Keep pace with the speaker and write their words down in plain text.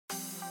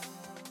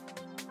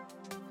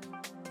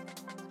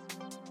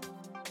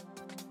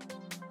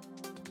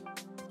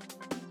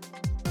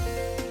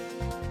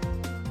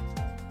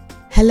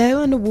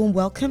Hello and a warm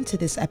welcome to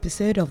this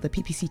episode of the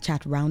PPC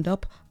Chat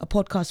Roundup, a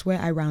podcast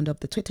where I round up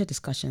the Twitter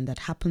discussion that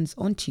happens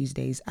on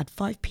Tuesdays at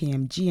 5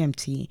 p.m.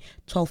 GMT,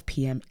 12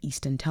 p.m.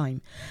 Eastern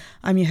Time.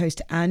 I'm your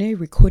host Anu,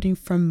 recording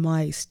from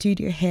my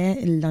studio here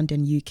in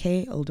London,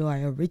 UK, although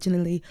I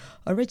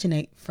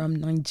originate from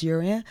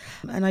Nigeria.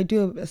 And I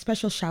do a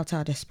special shout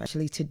out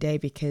especially today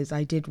because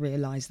I did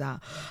realize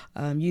that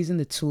using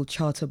the tool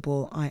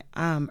Chartable, I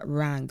am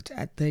ranked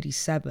at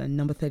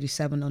number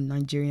 37 on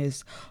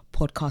Nigeria's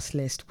podcast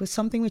list, with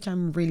something which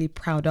I'm really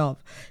proud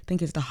of. I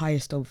think it's the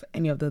highest of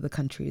any of the other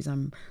countries.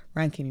 I'm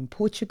ranking in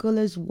Portugal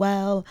as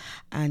well,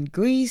 and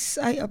Greece,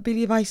 I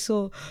believe I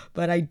saw,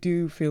 but I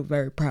do feel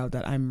very proud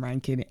that I'm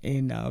ranking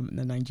in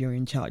the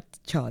Nigerian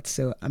chart.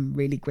 So I'm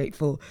really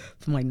grateful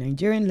for my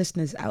Nigerian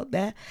listeners out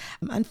there,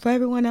 and for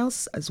everyone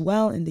else as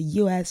well in the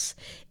US,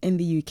 in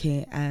the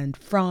UK, and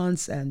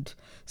France, and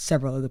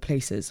several other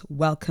places.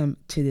 Welcome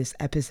to this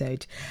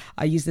episode.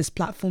 I use this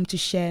platform to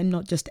share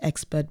not just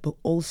expert but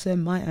also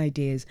my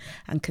ideas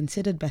and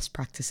considered best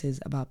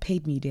practices about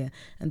paid media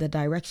and the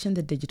direction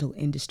the digital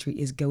industry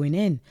is going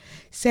in.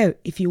 So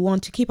if you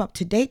want to keep up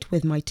to date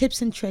with my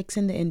tips and tricks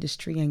in the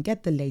industry and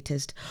get the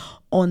latest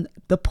on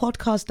the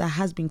podcast that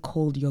has been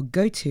called your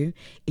go-to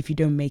if you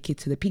don't make it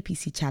to the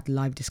PPC Chat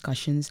live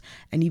discussions,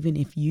 and even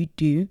if you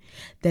do,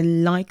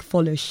 then like,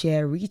 follow,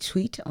 share,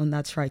 retweet on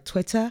That's Right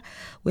Twitter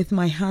with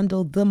my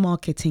handle The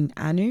Marketing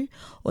Anu,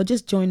 or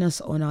just join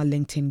us on our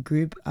LinkedIn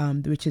group,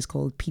 which is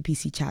called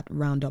PPC Chat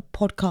Roundup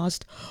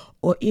Podcast.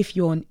 Or if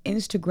you're on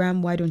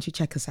Instagram, why don't you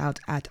check us out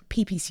at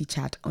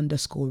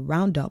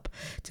ppcchat_roundup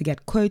to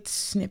get quotes,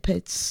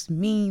 snippets,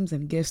 memes,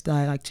 and gifts that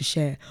I like to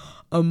share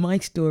on my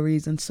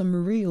stories, and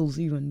some reels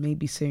even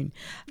maybe soon.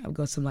 I've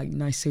got some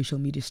nice social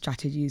media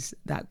strategies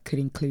that could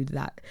include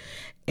that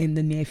in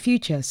the near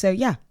future. So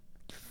yeah,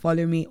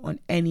 follow me on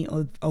any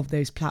of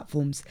those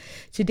platforms.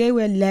 Today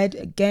we're led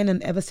again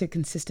and ever so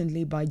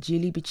consistently by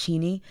Julie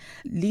Bicini,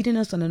 leading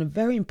us on a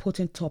very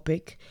important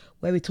topic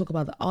where we talk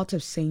about the art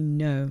of saying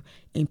no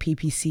in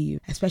PPC,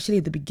 especially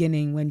at the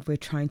beginning when we're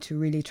trying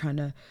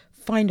to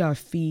find our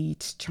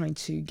feet, trying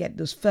to get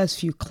those first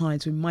few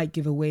clients. We might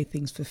give away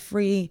things for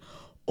free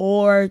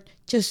or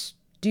just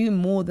do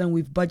more than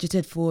we've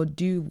budgeted for,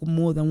 do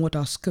more than what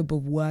our scope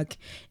of work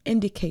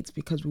indicates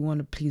because we want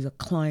to please a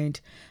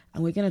client.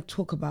 And we're going to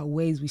talk about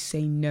ways we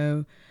say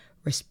no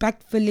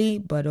respectfully,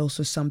 but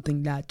also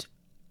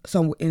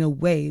in a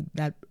way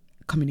that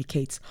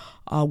communicates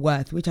our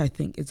worth, which I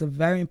think is a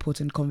very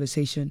important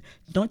conversation,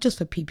 not just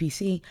for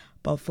PPC,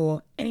 but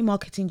for any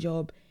marketing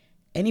job,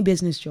 any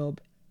business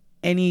job,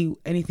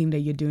 anything that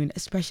you're doing,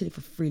 especially for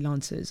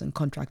freelancers and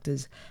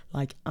contractors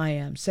like I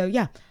am. So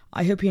yeah,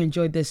 I hope you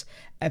enjoyed this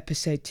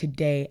episode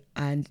today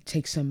and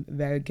take some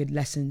very good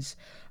lessons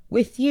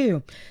with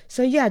you.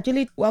 So yeah,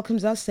 Julie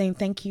welcomes us saying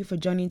thank you for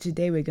joining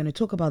today. We're going to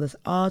talk about this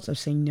art of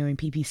saying no in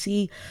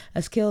PPC,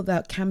 a skill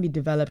that can be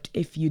developed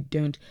if you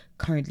don't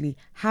currently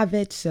have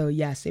it. So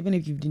yes, even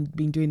if you've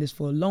been doing this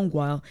for a long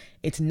while,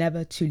 it's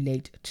never too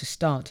late to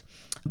start.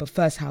 But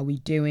first, how are we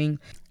doing?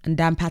 And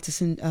Dan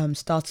Patterson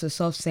starts us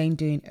off saying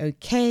doing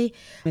okay.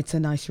 It's a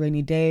nice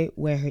rainy day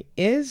where he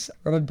is.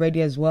 Robert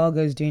Brady as well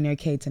goes doing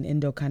okay. It's an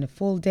indoor kind of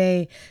fall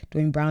day.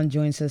 Dwayne Brown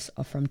joins us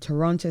from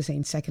Toronto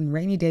saying second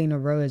rainy day in a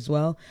row as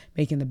well,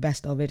 making the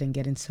best of it and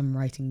getting some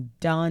writing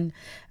done.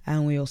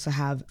 And we also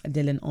have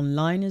Dylan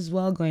online as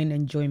well, going and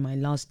enjoying my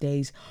last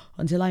days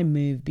until I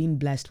move, being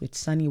blessed with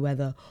sunny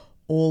weather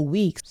all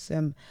week.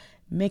 Some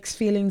mixed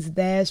feelings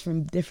there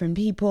from different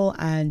people,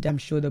 and I'm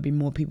sure there'll be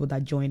more people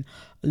that join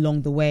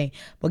along the way.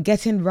 But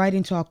getting right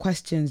into our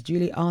questions,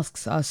 Julie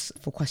asks us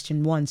for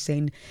question 1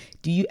 saying,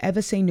 do you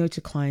ever say no to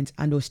clients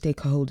and or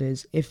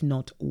stakeholders? If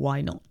not,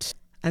 why not?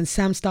 And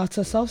Sam starts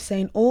us off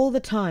saying, all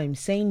the time,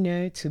 saying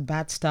no to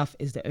bad stuff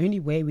is the only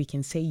way we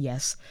can say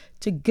yes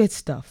to good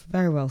stuff.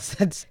 Very well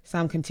said.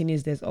 Sam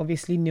continues, there's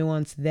obviously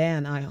nuance there,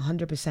 and I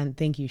 100%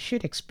 think you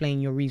should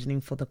explain your reasoning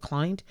for the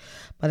client.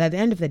 But at the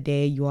end of the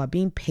day, you are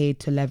being paid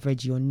to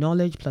leverage your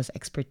knowledge plus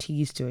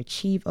expertise to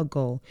achieve a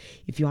goal.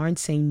 If you aren't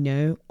saying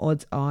no,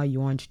 odds are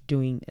you aren't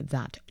doing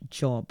that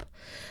job.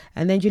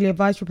 And then Julia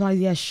Vice replies,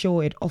 yes,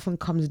 sure, it often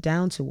comes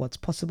down to what's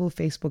possible.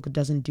 Facebook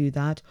doesn't do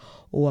that,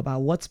 or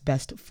about what's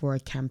best for a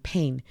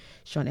campaign.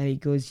 Sean Ellie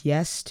goes,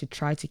 yes, to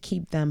try to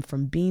keep them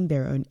from being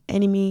their own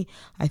enemy.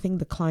 I think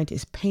the client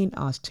is paying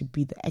us to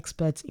be the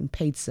experts in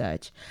paid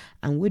search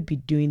and would be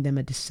doing them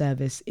a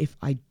disservice if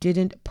I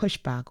didn't push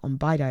back on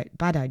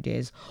bad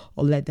ideas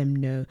or let them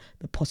know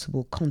the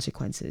possible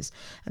consequences.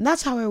 And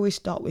that's how I always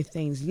start with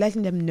things,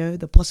 letting them know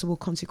the possible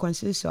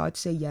consequences. So I'd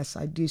say, yes,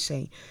 I do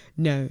say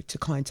no to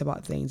clients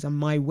about things. And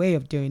my way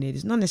of doing it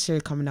is not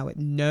necessarily coming out with,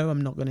 no,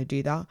 I'm not going to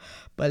do that.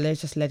 But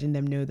let's just letting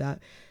them know that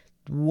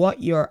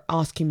what you're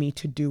asking me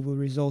to do will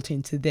result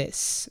into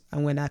this.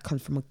 And when that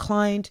comes from a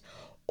client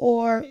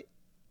or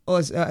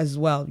as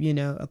well,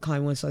 a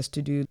client wants us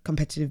to do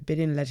competitive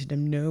bidding, letting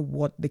them know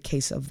what the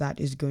case of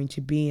that is going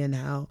to be and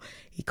how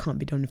it can't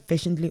be done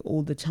efficiently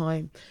all the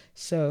time.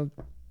 So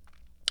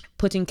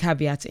Putting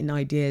caveats in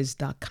ideas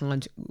that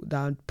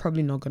are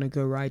probably not going to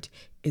go right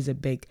is a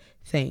big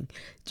thing.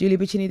 Julie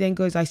Bicini then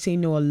goes, I say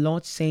no a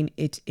lot. Saying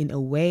it in a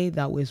way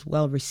that was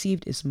well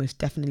received is most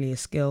definitely a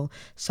skill.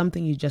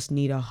 Something you just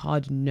need a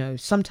hard no.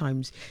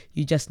 Sometimes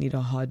you just need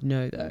a hard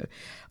no though.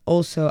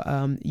 Also,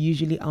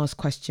 usually ask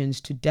questions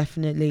to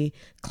definitely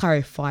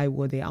clarify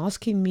what they're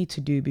asking me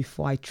to do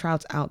before I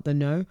trout out the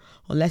no,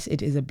 unless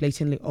it is a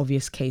blatantly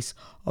obvious case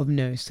of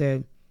no.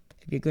 So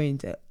if you're going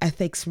to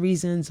ethics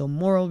reasons or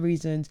moral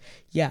reasons,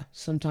 yeah,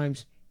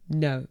 sometimes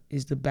no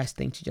is the best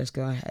thing to just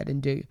go ahead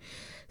and do.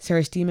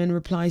 Sarah Steeman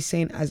replies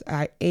saying, as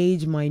I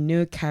age, my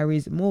no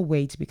carries more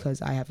weight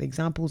because I have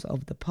examples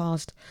of the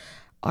past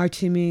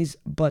Artemis,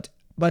 but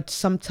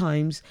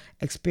sometimes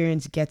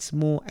experience gets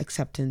more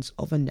acceptance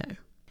of a no.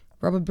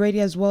 Robert Brady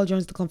as well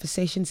joins the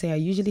conversation, saying, I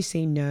usually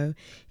say no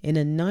in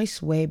a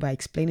nice way by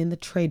explaining the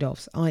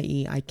trade-offs,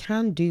 i.e. I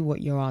can do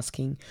what you're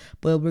asking,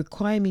 but it will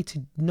require me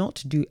to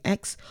not do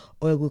X,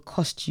 or it will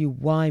cost you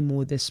Y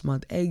more this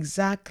month.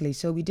 Exactly.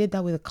 So we did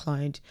that with a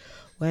client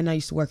when I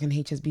used to work in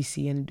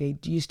HSBC,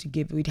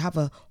 and we'd have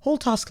a whole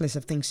task list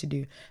of things to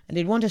do, and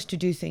they'd want us to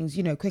do things,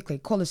 quickly,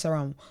 call us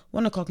around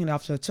 1 o'clock in the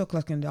afternoon, 2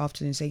 o'clock in the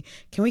afternoon, and say,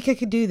 can we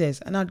quickly do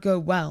this? And I'd go,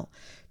 well,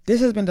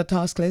 this has been the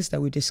task list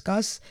that we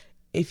discuss.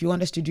 If you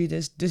want us to do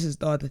this, this is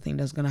the other thing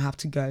that's going to have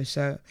to go.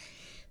 So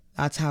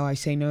that's how I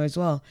say no as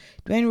well.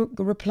 Dwayne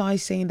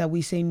replies saying that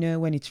we say no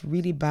when it's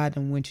really bad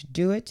and when to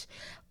do it.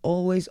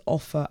 Always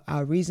offer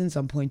our reasons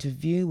and point of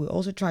view. We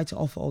also try to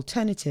offer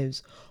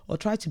alternatives or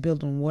try to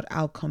build on what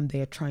outcome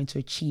they are trying to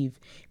achieve.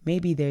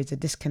 Maybe there's a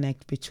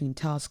disconnect between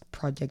task,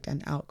 project,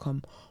 and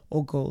outcome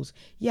or goals.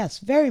 Yes,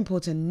 very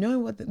important. Know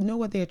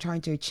what they are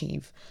trying to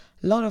achieve.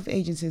 A lot of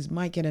agencies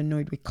might get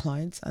annoyed with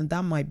clients, and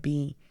that might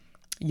be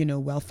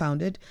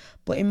well-founded,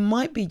 but it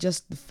might be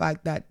just the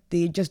fact that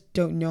they just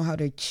don't know how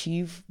to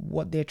achieve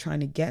what they're trying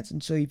to get.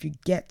 And so if you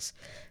get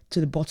to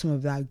the bottom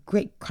of that,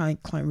 great client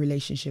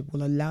relationship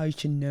will allow you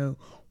to know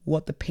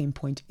what the pain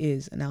point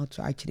is and how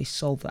to actually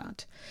solve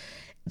that.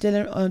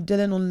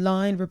 Dylan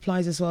online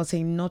replies as well,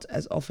 saying, not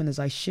as often as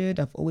I should.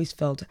 I've always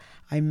felt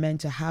I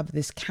meant to have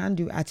this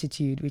can-do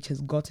attitude, which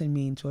has gotten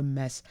me into a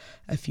mess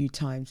a few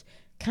times.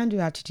 Can-do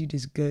attitude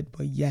is good,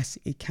 but yes,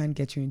 it can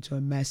get you into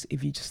a mess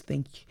if you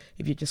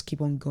just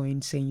keep on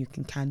going saying you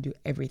can do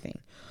everything.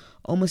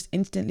 Almost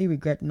instantly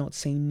regret not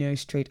saying no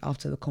straight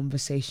after the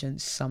conversation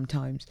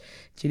sometimes.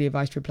 Julia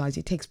Vice replies,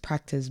 it takes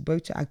practice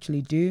both to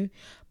actually do,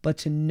 but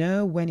to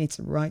know when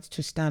it's right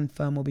to stand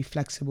firm or be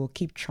flexible.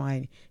 Keep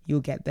trying, you'll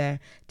get there.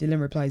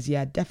 Dylan replies,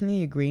 yeah,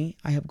 definitely agree.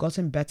 I have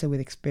gotten better with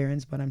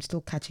experience, but I'm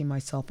still catching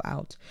myself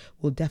out.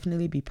 We'll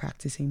definitely be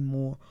practicing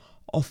more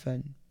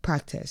often.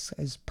 Practice,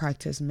 as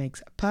practice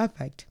makes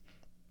perfect.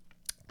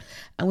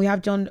 And we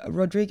have John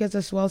Rodriguez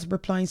as well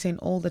replying, saying,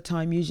 all the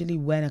time, usually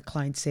when a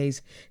client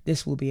says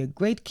this will be a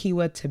great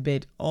keyword to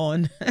bid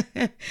on,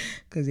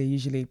 because they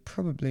usually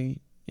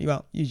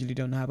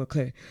don't have a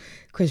clue.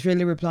 Chris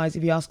really replies,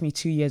 if you asked me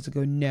 2 years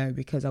ago, no,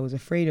 because I was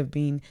afraid of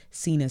being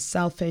seen as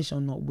selfish or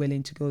not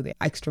willing to go the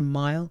extra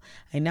mile.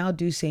 I now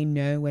do say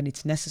no when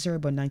it's necessary,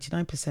 but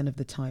 99% of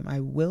the time I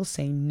will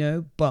say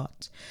no,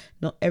 but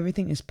not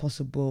everything is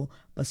possible,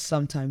 but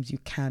sometimes you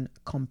can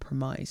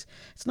compromise.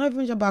 It's not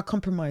even about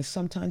compromise.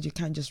 Sometimes you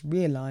can just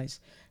realize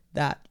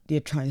that they're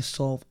trying to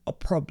solve a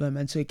problem,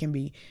 and so it can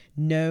be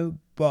no,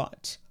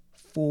 but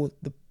for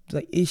the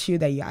issue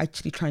that you're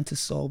actually trying to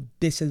solve,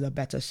 this is a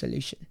better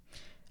solution.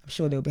 I'm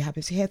sure they'll be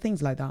happy to hear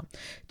things like that.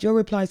 Joe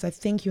replies, I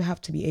think you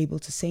have to be able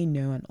to say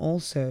no and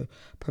also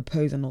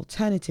propose an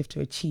alternative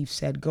to achieve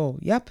said goal.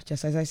 Yep,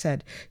 just as I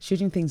said,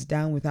 shooting things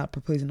down without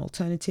proposing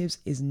alternatives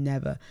is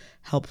never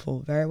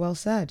helpful. Very well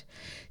said.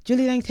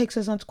 Julie then takes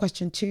us on to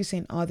question 2,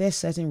 saying, are there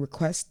certain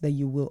requests that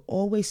you will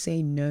always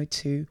say no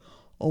to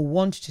or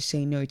want to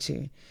say no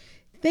to?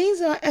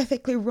 Things are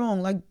ethically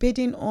wrong, like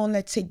bidding on,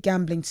 let's say,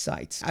 gambling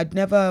sites. I'd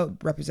never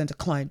represent a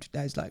client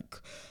that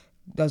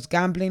does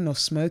gambling or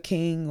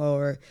smoking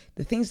or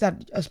the things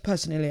that, as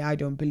personally, I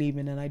don't believe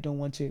in and I don't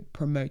want to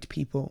promote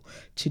people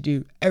to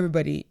do.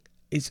 Everybody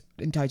is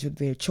entitled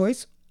to their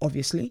choice,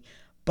 obviously,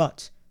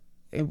 but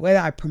whether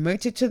I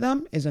promote it to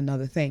them is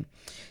another thing.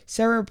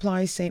 Sarah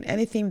replies saying,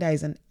 anything that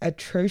is an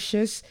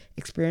atrocious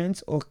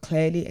experience or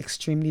clearly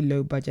extremely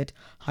low budget,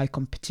 high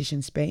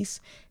competition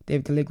space.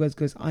 Dave Galiguas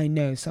goes, I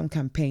know some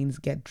campaigns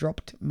get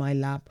dropped my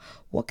lap.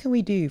 What can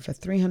we do for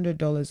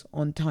 $300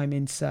 on time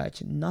in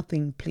search?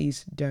 Nothing,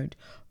 please don't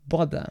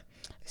bother.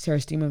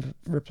 Sarah Steeman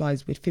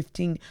replies with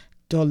 $15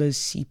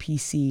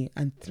 CPC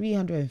and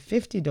 $350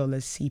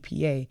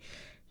 CPA.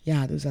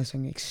 Yeah, those are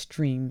some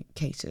extreme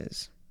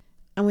cases.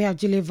 And we have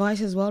Julia Vice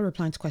as well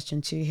replying to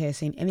question 2 here,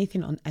 saying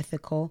anything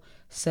unethical,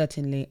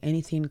 certainly.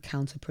 Anything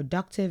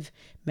counterproductive,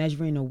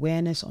 measuring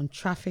awareness on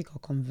traffic or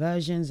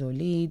conversions or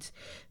leads.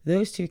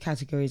 Those 2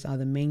 categories are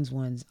the main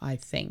ones, I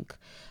think.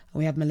 And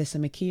we have Melissa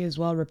McKee as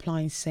well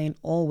replying, saying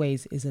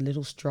always is a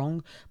little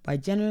strong, but I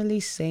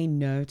generally say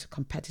no to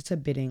competitor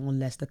bidding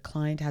unless the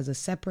client has a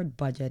separate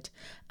budget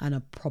and a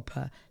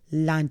proper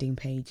landing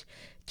page.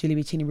 Julie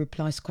Bettini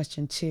replies to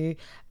question 2,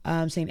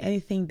 saying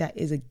anything that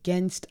is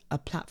against a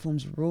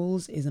platform's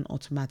rules is an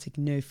automatic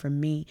no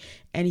from me.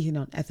 Anything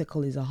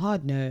unethical is a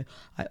hard no.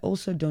 I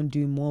also don't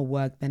do more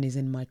work than is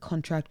in my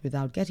contract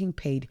without getting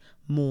paid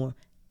more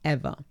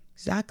ever.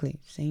 Exactly.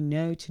 Saying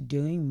no to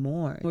doing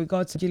more. We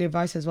got Julia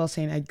Vice as well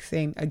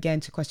saying again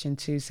to question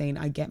 2, saying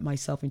I get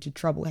myself into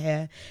trouble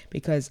here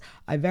because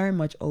I very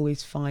much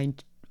always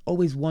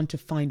want to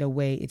find a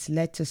way. It's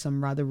led to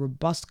some rather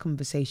robust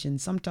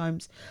conversations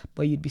sometimes,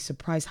 but you'd be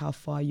surprised how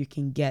far you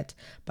can get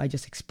by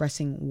just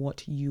expressing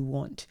what you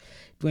want.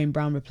 Dwayne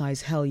Brown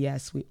replies, hell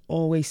yes, we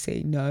always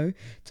say no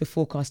to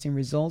forecasting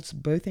results,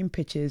 both in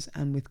pitches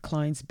and with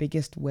clients'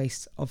 biggest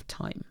wastes of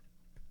time.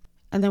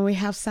 And then we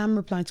have Sam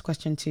replying to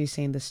question 2,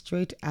 saying the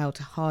straight out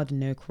hard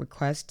no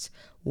requests: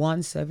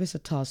 1, service or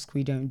task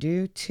we don't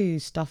do; 2,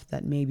 stuff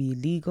that may be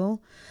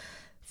illegal;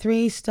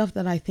 3, stuff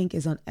that I think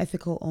is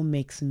unethical or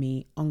makes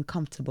me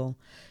uncomfortable.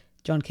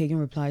 John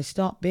Kagan replies,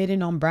 stop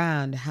bidding on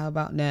brand. How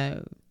about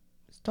no?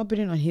 Stop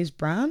bidding on his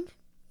brand?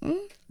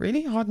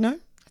 Really? Hard no?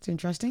 That's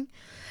interesting.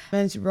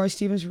 And Roy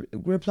Stevens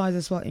replies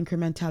as well,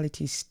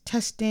 incrementality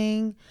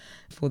testing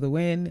for the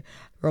win.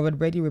 Robert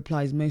Brady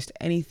replies, most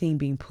anything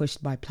being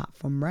pushed by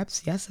platform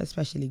reps. Yes,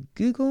 especially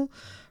Google.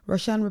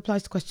 Roshan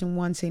replies to question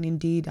 1, saying,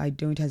 indeed, I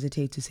don't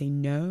hesitate to say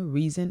no.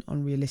 Reason,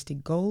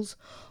 unrealistic goals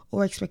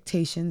or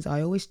expectations.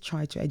 I always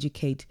try to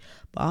educate,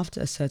 but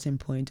after a certain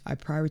point, I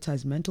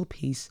prioritize mental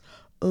peace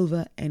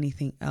over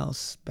anything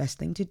else. Best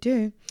thing to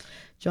do.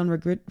 John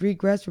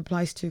Regrets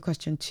replies to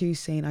question 2,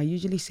 saying, I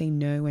usually say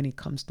no when it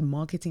comes to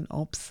marketing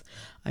ops.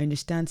 I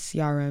understand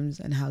CRMs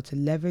and how to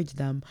leverage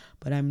them,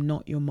 but I'm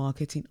not your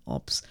marketing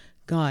ops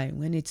guy.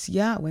 When it's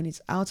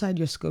outside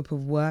your scope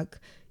of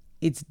work,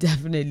 it's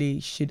definitely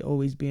should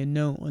always be a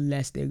no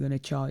unless you're going to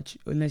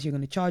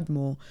charge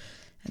more.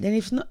 And then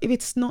if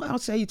it's not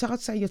outside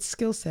your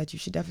skill set, you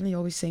should definitely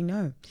always say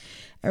no.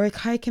 Eric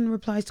Hyken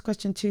replies to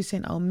question 2,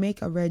 saying, I'll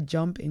make a red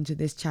jump into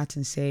this chat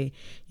and say,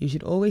 you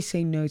should always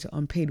say no to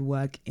unpaid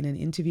work in an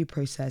interview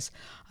process.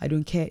 I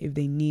don't care if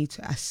they need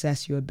to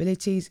assess your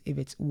abilities. If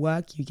it's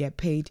work, you get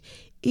paid,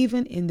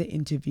 even in the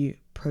interview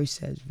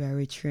process.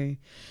 Very true.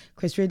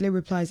 Chris Ridley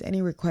replies,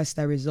 any request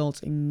that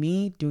results in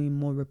me doing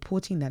more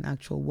reporting than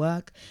actual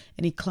work,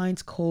 any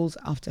clients calls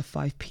after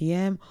 5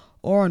 p.m.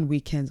 or on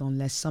weekends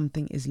unless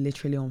something is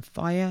literally on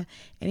fire,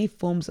 any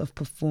forms of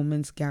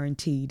performance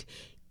guarantees,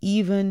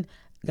 even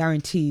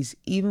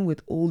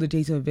with all the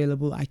data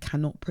available, I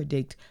cannot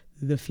predict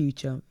the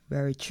future.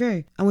 Very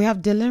true. And we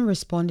have Dylan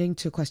responding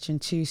to question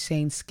 2,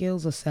 saying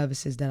skills or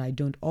services that I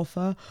don't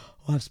offer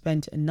or have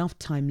spent enough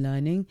time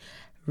learning.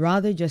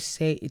 Rather just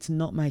say it's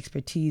not my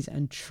expertise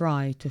and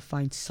try to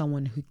find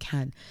someone who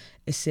can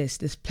assist.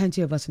 There's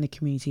plenty of us in the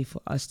community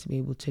for us to be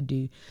able to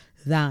do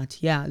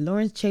that. Yeah,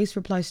 Lawrence Chase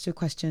replies to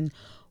question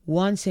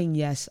 1, saying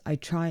yes, I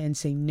try and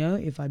say no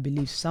if I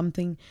believe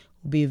something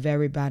will be a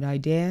very bad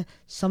idea.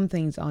 Some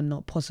things are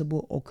not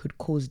possible or could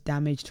cause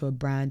damage to a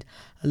brand.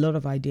 A lot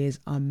of ideas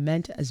are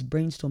meant as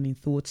brainstorming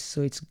thoughts,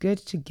 so it's good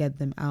to get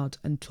them out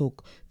and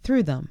talk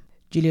through them.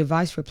 Julia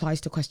Vice replies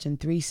to question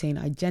 3, saying,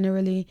 I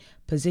generally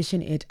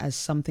position it as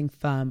something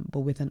firm, but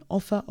with an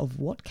offer of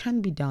what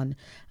can be done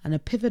and a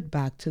pivot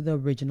back to the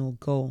original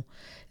goal.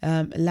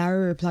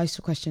 Larry replies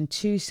to question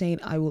 2, saying,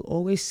 I will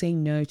always say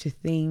no to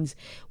things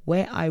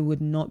where I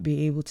would not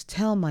be able to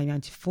tell my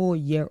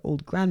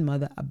 94-year-old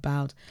grandmother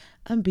about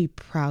and be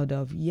proud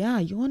of. Yeah,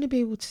 you want to be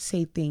able to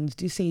say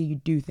you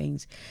do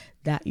things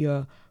that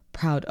you're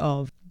proud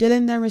of.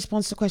 Dylan then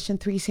responds to question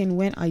 3, saying,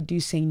 when I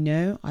do say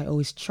no, I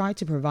always try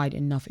to provide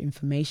enough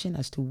information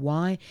as to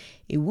why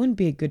it wouldn't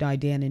be a good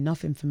idea and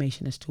enough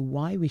information as to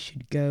why we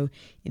should go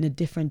in a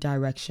different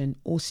direction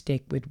or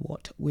stick with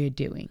what we're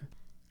doing.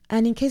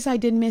 And in case I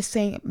did miss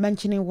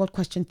mentioning what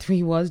question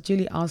 3 was,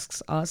 Julie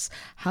asks us,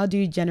 how do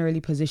you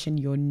generally position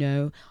your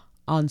no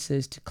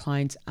answers to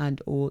clients and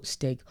or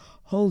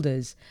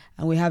stakeholders?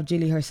 And we have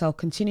Julie herself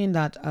continuing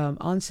that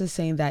answer,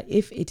 saying that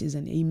if it is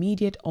an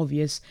immediate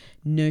obvious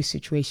no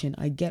situation,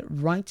 I get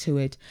right to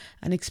it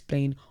and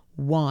explain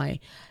why.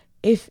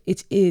 If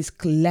it is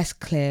less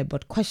clear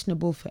but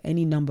questionable for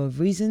any number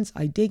of reasons,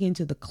 I dig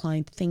into the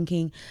client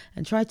thinking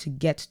and try to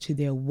get to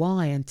their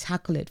why and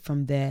tackle it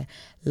from there.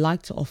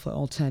 Like to offer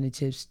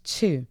alternatives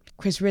too.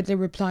 Chris Ridley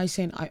replies,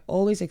 saying, I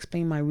always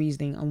explain my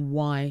reasoning and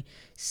why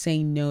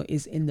saying no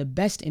is in the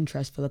best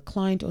interest for the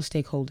client or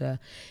stakeholder.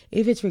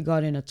 If it's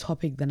regarding a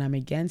topic that I'm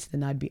against,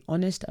 then I'd be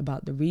honest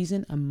about the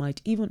reason and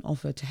might even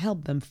offer to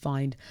help them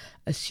find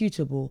a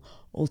suitable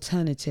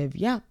alternative.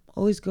 Yeah,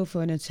 always go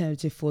for an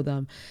alternative for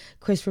them.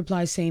 Chris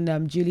replies, saying,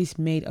 Julie's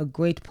made a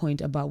great point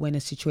about when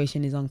a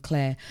situation is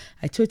unclear.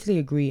 I totally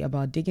agree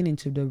about digging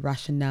into the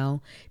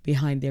rationale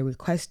behind their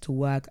request to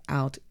work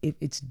out if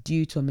it's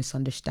due to a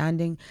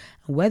misunderstanding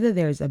and whether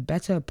there is a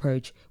better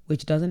approach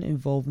which doesn't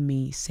involve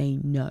me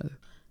saying no.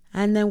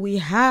 And then we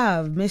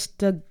have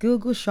Mr.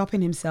 Google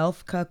Shopping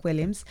himself, Kirk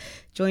Williams,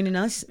 joining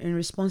us in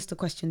response to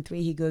question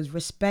 3. He goes,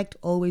 respect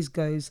always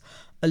goes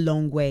a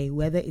long way,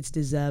 whether it's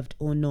deserved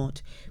or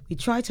not. We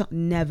try to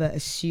never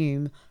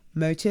assume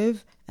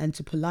motive and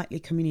to politely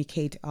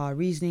communicate our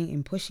reasoning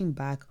in pushing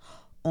back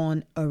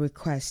on a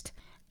request.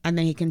 And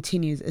then he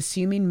continues,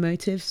 assuming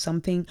motive,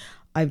 something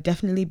I've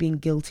definitely been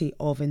guilty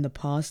of in the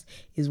past,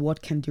 is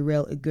what can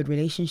derail a good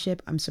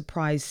relationship. I'm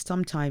surprised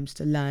sometimes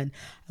to learn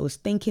I was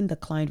thinking the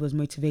client was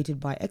motivated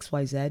by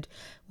XYZ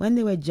when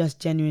they were just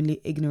genuinely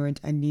ignorant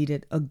and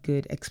needed a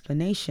good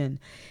explanation.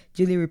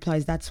 Julie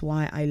replies, that's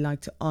why I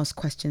like to ask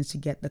questions to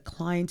get the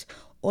client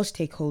or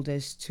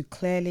stakeholders to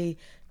clearly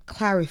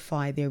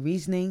clarify their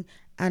reasoning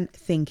and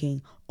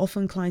thinking.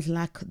 Often clients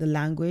lack the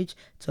language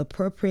to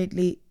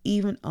appropriately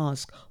even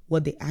ask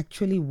what they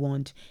actually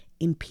want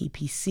in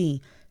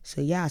PPC.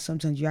 So yeah,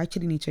 sometimes you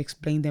actually need to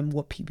explain them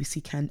what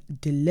PPC can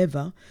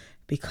deliver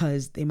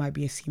because they might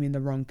be assuming the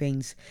wrong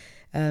things.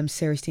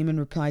 Sarah Steeman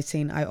replies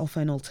saying, I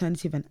offer an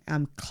alternative and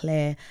am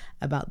clear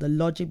about the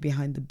logic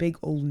behind the big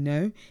old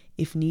no.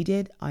 If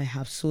needed, I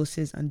have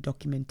sources and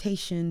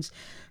documentations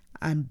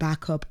and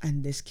backup,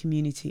 and this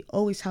community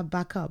always have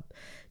backup.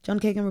 John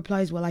Kagan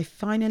replies, well, I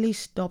finally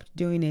stopped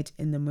doing it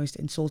in the most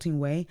insulting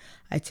way.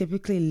 I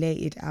typically lay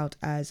it out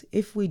as,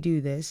 if we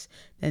do this,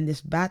 then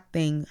this bad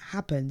thing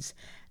happens,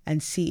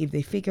 and see if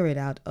they figure it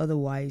out.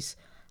 Otherwise,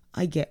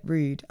 I get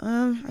rude.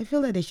 I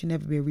feel that there should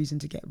never be a reason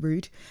to get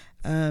rude.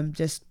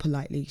 Just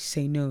politely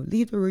say no.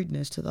 Leave the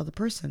rudeness to the other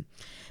person.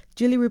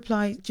 Julie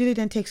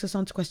then takes us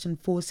on to question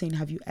 4, saying,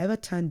 have you ever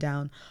turned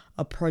down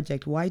a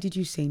project? Why did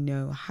you say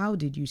no? How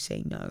did you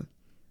say no?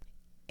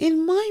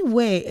 In my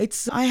way,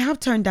 I have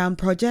turned down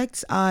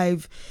projects.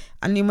 When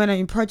I'm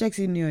in projects,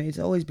 it's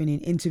always been in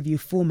interview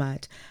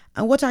format.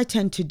 And what I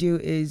tend to do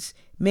is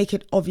make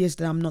it obvious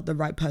that I'm not the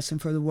right person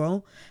for the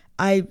role.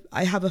 I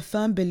have a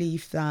firm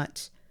belief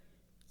that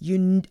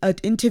an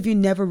interview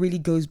never really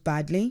goes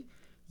badly.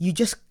 You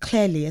just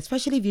clearly,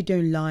 especially if you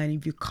don't lie and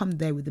if you come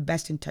there with the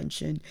best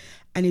intention,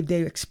 and if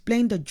they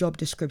explain the job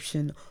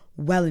description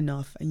well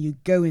enough and you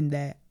go in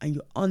there and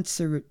you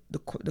answer the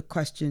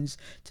questions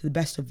to the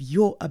best of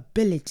your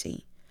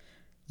ability,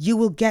 you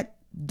will get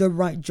the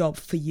right job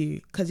for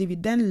you. Because if you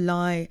then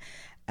lie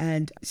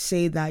and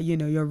say that,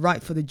 you're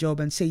right for the job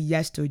and say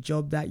yes to a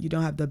job that you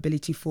don't have the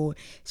ability for,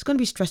 it's going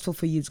to be stressful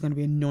for you. It's going to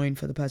be annoying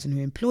for the person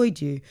who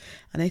employed you.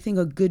 And I think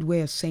a good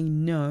way of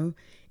saying no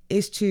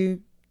is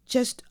to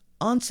just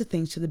answer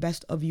things to the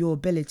best of your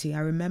ability. I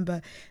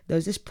remember there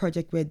was this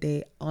project where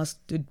they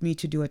asked me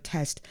to do a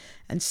test,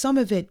 and some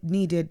of it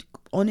needed,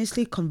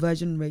 honestly,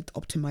 conversion rate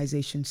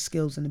optimization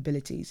skills and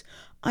abilities.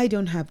 I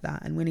don't have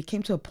that. And when it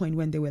came to a point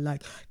when they were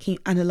like, can you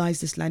analyze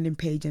this landing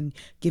page and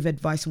give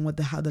advice on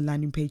how the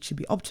landing page should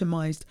be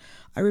optimized?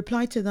 I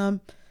replied to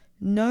them,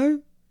 no,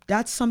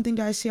 that's something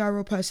that a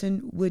CRO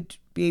person would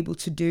be able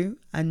to do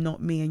and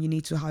not me, and you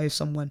need to hire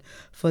someone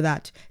for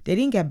that. They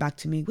didn't get back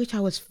to me, which I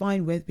was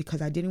fine with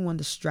because I didn't want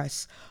the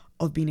stress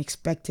of being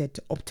expected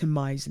to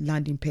optimize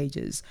landing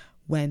pages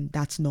when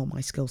that's not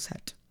my skill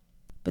set.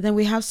 But then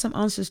we have some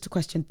answers to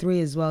question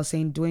 3 as well,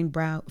 saying Dwayne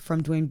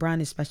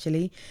Brown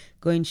especially,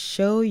 going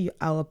show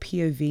our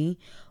POV,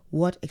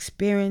 what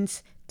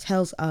experience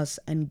tells us,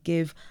 and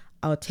give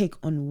our take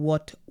on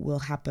what will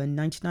happen.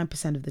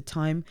 99% of the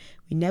time,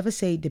 we never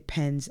say it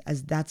depends,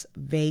 as that's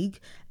vague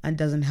and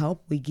doesn't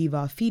help. We give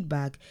our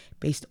feedback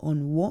based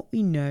on what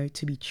we know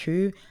to be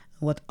true and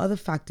what other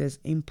factors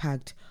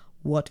impact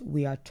what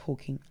we are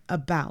talking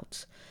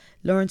about.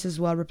 Lawrence as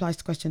well replies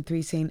to question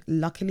 3 saying,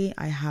 luckily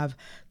I have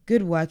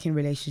good working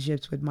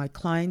relationships with my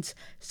clients,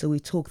 so we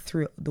talk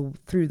through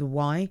the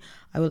why.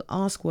 I will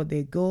ask what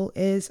their goal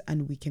is,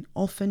 and we can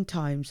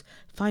oftentimes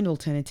find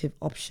alternative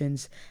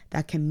options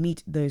that can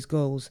meet those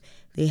goals.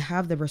 They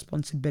have the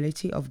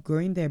responsibility of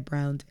growing their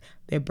brand,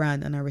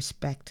 and I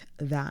respect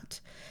that.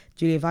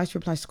 Julia Weiss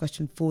replies to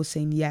question 4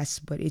 saying, yes,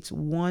 but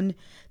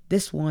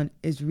this one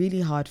is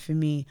really hard for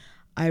me.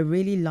 I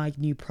really like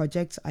new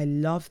projects. I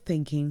love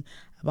thinking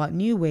about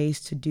new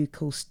ways to do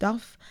cool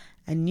stuff,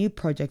 and new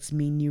projects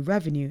mean new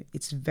revenue.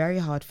 It's very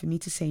hard for me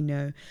to say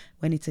no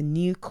when it's a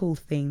new cool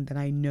thing that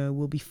I know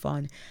will be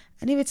fun.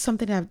 And if it's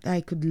something that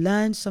I could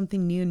learn,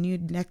 something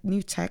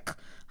new tech,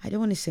 I don't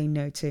want to say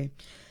no to.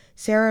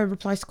 Sarah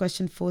replies to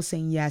question 4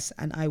 saying yes,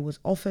 and I was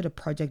offered a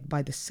project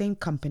by the same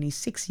company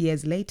 6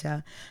 years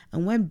later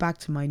and went back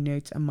to my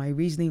notes, and my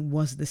reasoning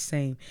was the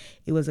same.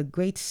 It was a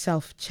great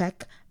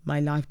self-check. My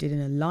life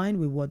didn't align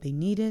with what they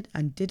needed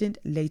and didn't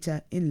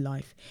later in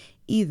life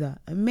either.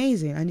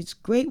 Amazing. And it's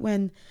great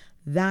when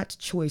that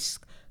choice,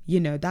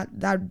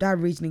 that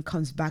reasoning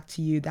comes back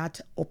to you,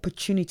 that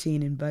opportunity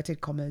in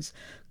inverted commas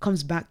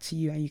comes back to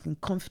you, and you can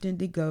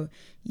confidently go,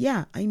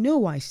 yeah, I know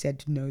why I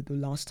said no the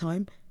last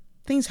time.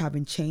 Things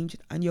haven't changed,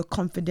 and you're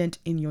confident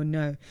in your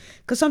no.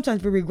 Because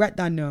sometimes we regret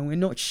that no, we're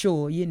not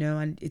sure,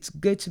 and it's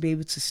good to be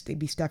able to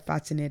be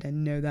steadfast in it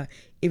and know that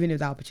even if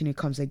the opportunity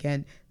comes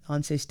again, the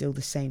answer is still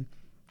the same.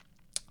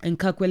 And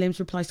Kirk Williams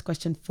replies to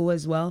question 4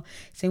 as well,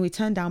 saying we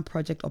turn down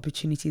project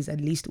opportunities at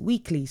least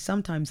weekly,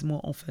 sometimes more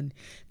often.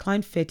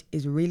 Client fit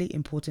is really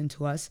important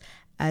to us,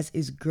 as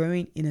is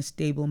growing in a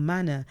stable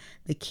manner.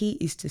 The key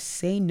is to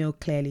say no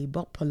clearly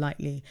but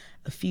politely.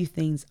 A few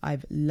things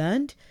I've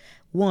learned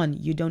 1,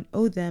 you don't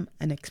owe them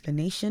an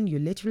explanation. You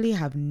literally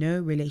have no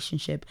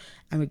relationship.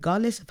 And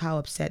regardless of how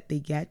upset they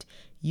get,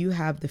 you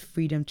have the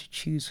freedom to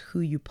choose who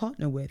you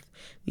partner with.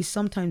 We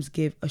sometimes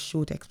give a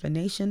short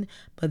explanation,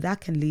 but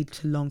that can lead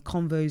to long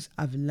convos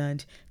I've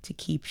learned to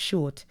keep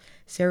short.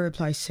 Sarah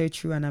replies, so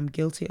true, and I'm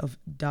guilty of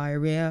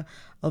diarrhea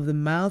of the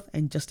mouth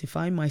and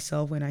justifying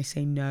myself when I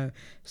say no,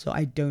 so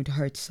I don't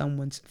hurt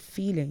someone's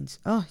feelings.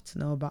 Oh, it's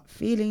not about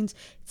feelings,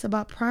 it's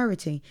about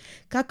priority.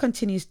 Kat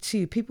continues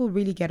too, people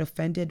really get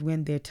offended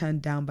when they're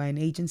turned down by an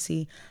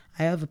agency.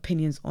 I have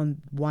opinions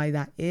on why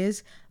that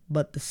is,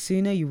 but the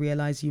sooner you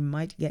realize you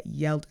might get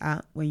yelled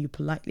at when you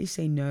politely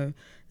say no,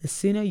 the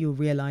sooner you'll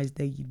realize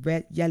the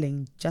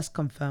yelling just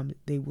confirmed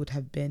they would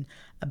have been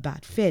a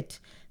bad fit.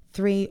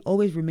 3,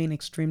 always remain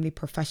extremely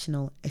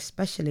professional,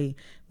 especially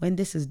when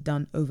this is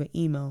done over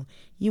email.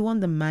 You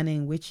want the manner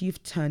in which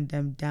you've turned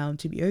them down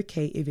to be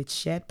okay if it's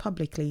shared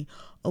publicly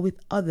or with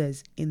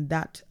others in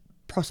that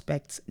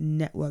prospect's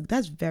network.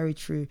 That's very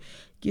true.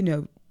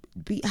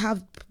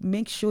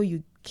 Make sure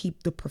you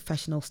keep the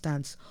professional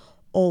stance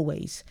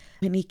always.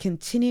 And he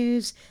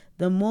continues,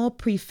 the more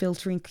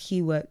pre-filtering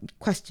keyword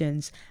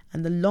questions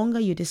and the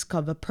longer you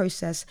discover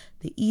process,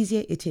 the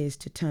easier it is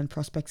to turn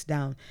prospects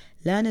down.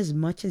 Learn as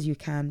much as you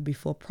can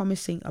before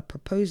promising a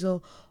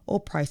proposal or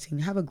pricing.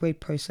 Have a great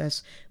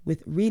process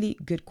with really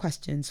good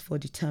questions for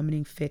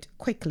determining fit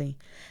quickly.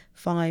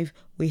 5,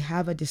 we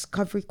have a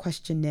discovery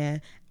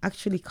questionnaire,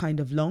 actually kind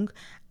of long,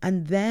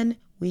 and then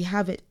we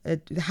have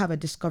a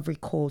discovery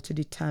call to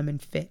determine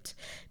fit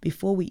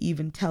before we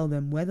even tell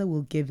them whether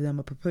we'll give them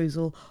a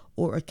proposal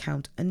or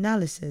account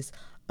analysis.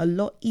 A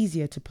lot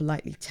easier to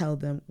politely tell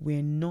them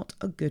we're not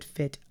a good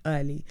fit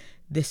early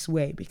this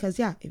way, because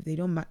if they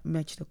don't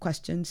match the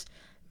questions,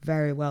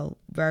 very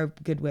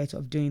good way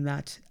of doing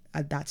that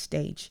at that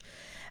stage.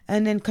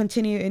 And then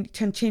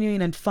continuing,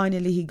 and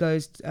finally he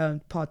goes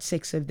part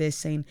 6 of this,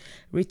 saying,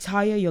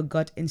 retire your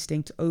gut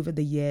instinct over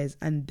the years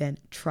and then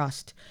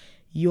trust.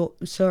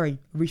 Refine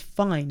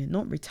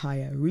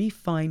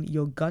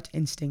your gut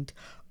instinct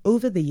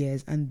over the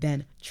years and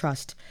then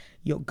trust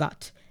your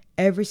gut.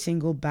 Every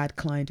single bad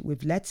client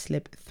we've let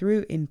slip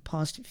through in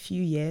past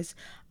few years,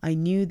 I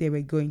knew they were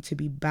going to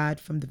be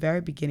bad from the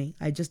very beginning.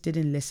 I just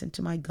didn't listen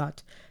to my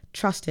gut.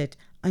 Trust it.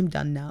 I'm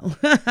done now.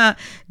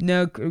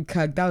 No,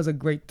 Kirk, that was a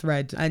great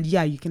thread. And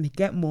you can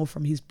get more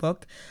from his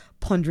book,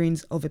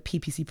 Ponderings of a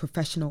PPC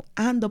Professional,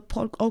 and the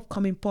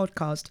upcoming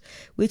podcast,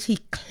 which he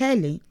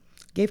clearly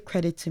gave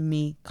credit to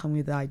me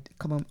coming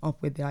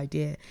up with the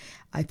idea.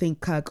 I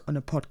think Kirk on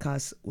a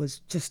podcast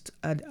was just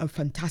a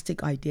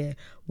fantastic idea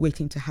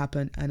waiting to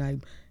happen, and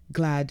I'm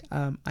glad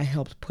I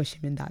helped push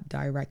him in that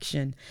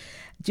direction.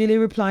 Julie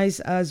replies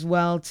as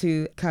well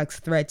to Kirk's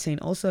thread, saying,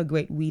 also a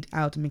great weed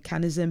out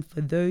mechanism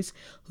for those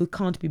who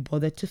can't be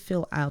bothered to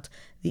fill out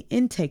the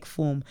intake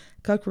form.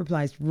 Kirk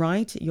replies,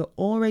 right, you're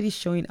already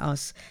showing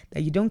us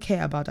that you don't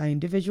care about our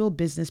individual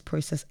business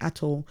process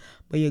at all,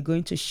 but you're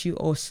going to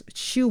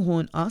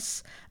shoehorn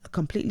us, a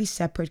completely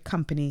separate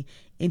company,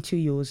 into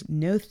yours.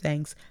 No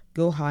thanks,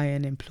 go hire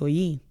an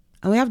employee.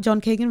 And we have John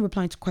Kagan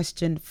replying to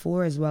question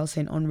 4 as well,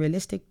 saying,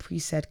 unrealistic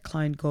preset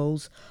client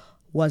goals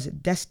was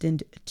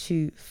destined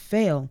to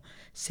fail.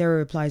 Sarah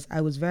replies, I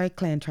was very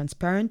clear and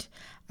transparent.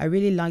 I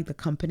really liked the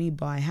company,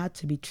 but I had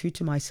to be true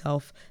to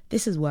myself.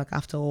 This is work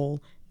after all.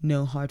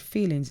 No hard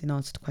feelings, in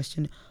answer to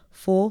question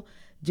 4.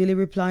 Julie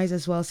replies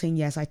as well, saying,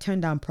 yes, I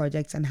turned down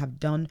projects and have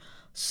done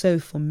so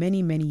for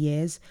many, many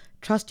years.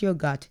 Trust your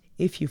gut.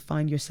 If you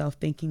find yourself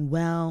thinking,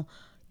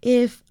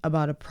 if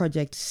about a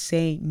project,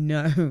 say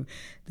no.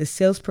 The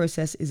sales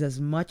process is as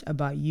much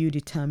about you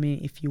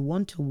determining if you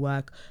want to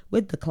work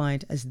with the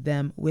client as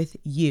them with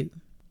you.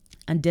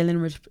 And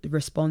Dylan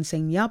responds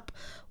saying, yup,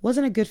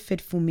 wasn't a good fit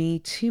for me.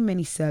 Too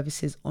many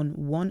services on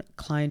one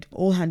client,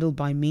 all handled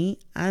by me,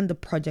 and the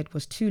project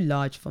was too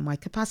large for my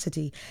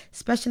capacity,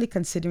 especially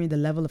considering the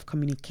level of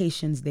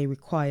communications they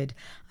required.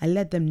 I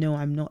let them know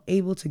I'm not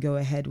able to go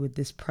ahead with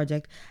this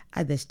project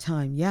at this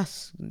time.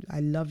 Yes, I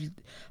love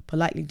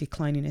politely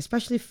declining,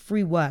 especially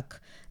free work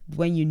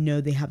when you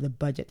know they have the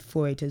budget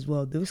for it as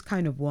well. Those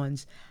kind of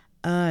ones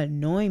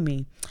annoy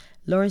me.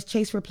 Lawrence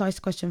Chase replies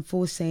to question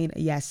 4 saying,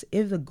 yes,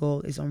 if the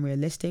goal is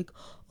unrealistic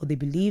or they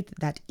believed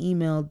that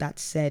email that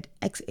said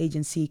X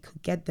agency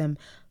could get them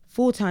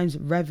 4 times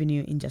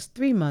revenue in just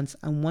 3 months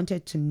and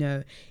wanted to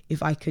know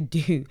if I could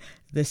do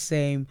the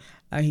same.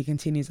 He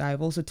continues, I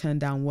have also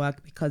turned down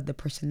work because the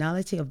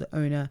personality of the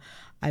owner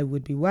I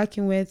would be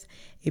working with.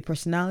 A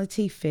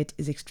personality fit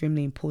is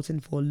extremely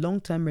important for a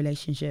long-term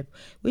relationship,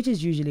 which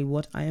is usually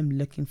what I am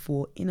looking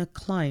for in a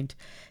client.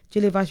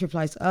 Julie Vice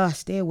replies,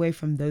 stay away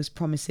from those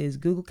promises.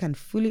 Google can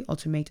fully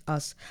automate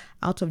us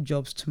out of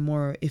jobs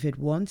tomorrow if it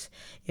wants.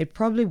 It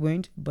probably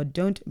won't, but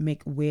don't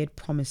make weird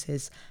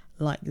promises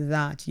like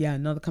that. Yeah,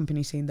 another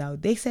company saying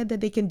that they said that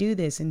they can do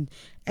this in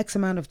X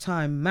amount of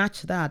time,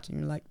 match that. And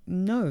you're like,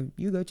 no,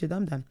 you go to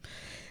them then.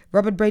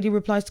 Robert Brady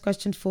replies to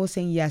question 4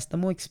 saying, yes, the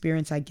more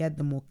experience I get,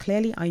 the more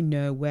clearly I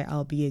know where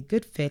I'll be a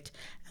good fit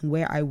and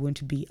where I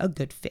won't be a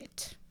good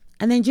fit.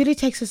 And then Julie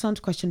takes us on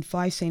to question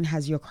 5, saying,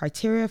 has your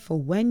criteria for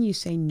when you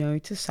say no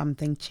to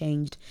something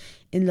changed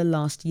in the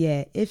last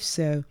year? If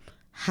so,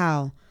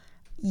 how?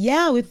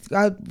 Yeah,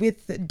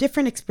 with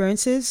different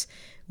experiences,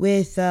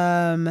 with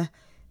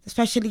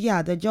especially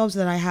the jobs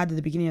that I had at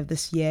the beginning of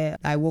this year,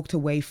 I walked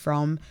away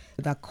from,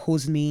 that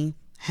caused me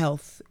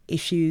health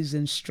issues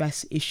and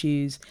stress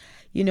issues.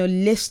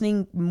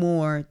 Listening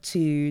more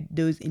to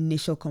those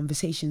initial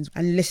conversations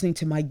and listening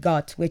to my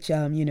gut, which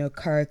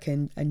Kirk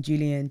and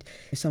Julie and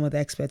some of the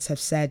experts have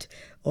said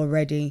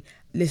already,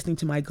 listening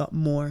to my gut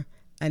more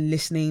and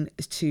listening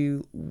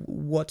to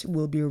what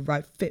will be a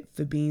right fit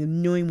for me,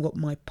 knowing what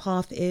my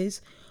path is.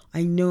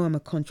 I know I'm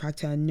a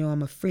contractor, I know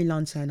I'm a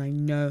freelancer, and I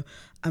know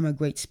I'm a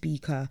great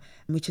speaker,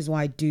 which is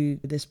why I do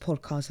this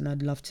podcast, and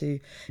I'd love to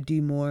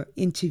do more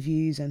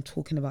interviews and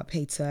talking about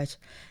paid search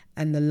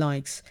and the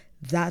likes.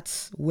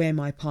 That's where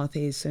my path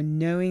is. So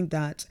knowing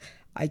that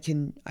I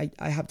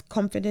have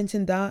confidence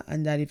in that,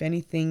 and that if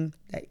anything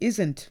that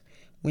isn't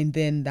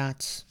within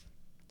that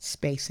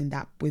space,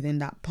 within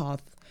that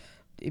path,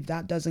 if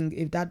that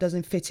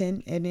doesn't fit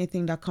in,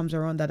 anything that comes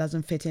around that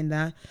doesn't fit in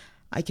there,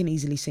 I can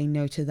easily say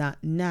no to that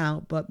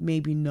now, but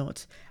maybe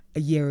not a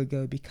year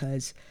ago,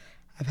 because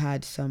I've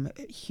had some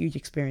huge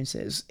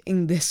experiences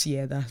in this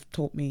year that have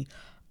taught me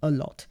a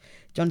lot.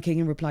 John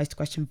Kagan replies to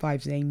question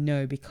 5 saying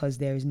no, because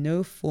there is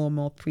no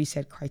formal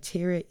preset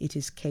criteria. It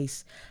is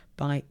case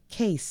by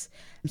case.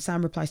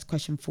 Sam replies to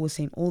question 4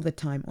 saying all the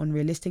time,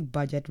 unrealistic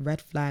budget,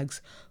 red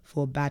flags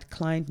for bad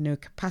client, no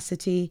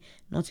capacity,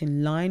 not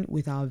in line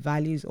with our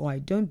values, or I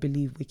don't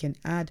believe we can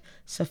add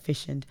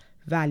sufficient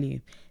value.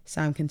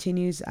 Sam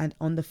continues, and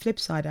on the flip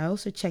side, I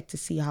also check to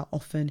see how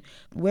often,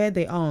 where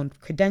they are on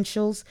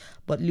credentials,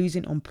 but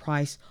losing on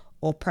price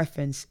or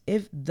preference.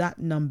 If that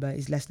number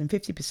is less than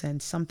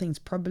 50%, something's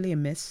probably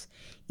amiss.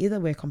 Either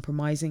we're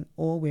compromising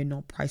or we're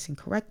not pricing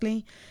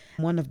correctly.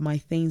 One of my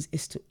things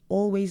is to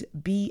always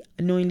be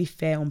annoyingly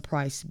fair on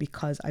price,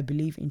 because I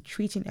believe in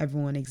treating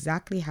everyone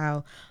exactly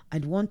how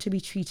I'd want to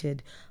be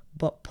treated.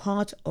 But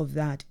part of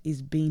that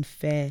is being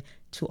fair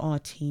to our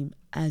team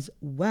as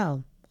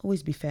well.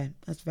 Always be fair.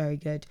 That's very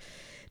good.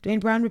 Dwayne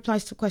Brown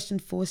replies to question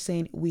 4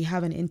 saying, we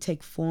have an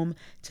intake form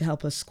to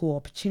help us score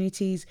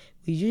opportunities.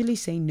 We usually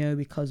say no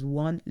because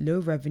 1, low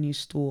revenue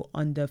store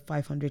under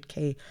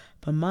 500k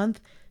per month.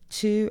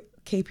 2,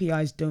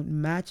 KPIs don't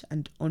match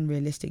and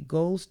unrealistic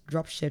goals,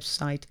 dropship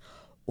site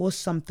or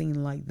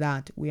something like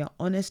that. We are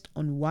honest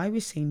on why we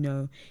say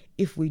no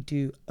if we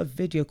do a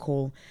video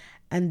call,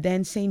 and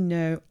then say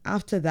no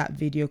after that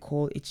video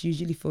call. It's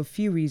usually for a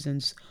few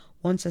reasons.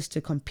 Wants us to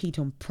compete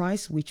on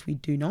price, which we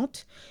do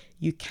not.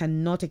 You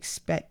cannot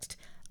expect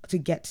to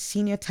get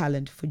senior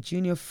talent for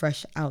junior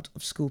fresh out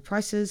of school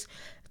prices.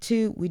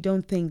 2, we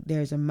don't think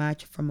there's a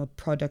match from a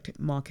product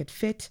market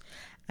fit.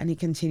 And he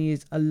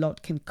continues, a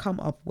lot can come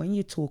up when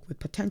you talk with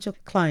potential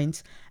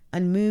clients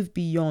and move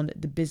beyond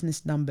the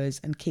business numbers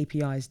and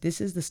KPIs.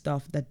 This is the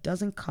stuff that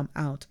doesn't come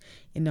out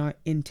in our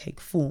intake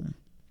form.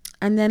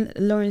 And then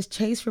Lawrence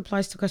Chase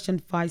replies to question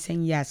 5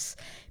 saying, yes,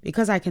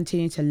 because I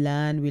continue to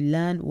learn, we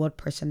learn what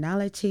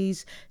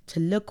personalities to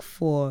look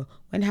for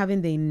when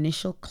having the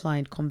initial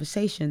client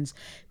conversations.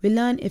 We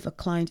learn if a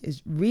client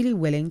is really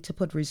willing to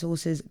put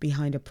resources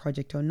behind a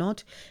project or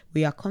not.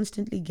 We are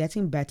constantly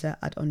getting better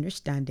at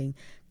understanding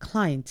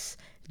clients.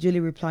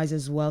 Julie replies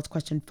as well to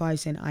question 5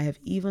 saying, I have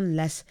even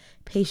less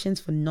patience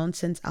for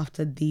nonsense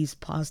after these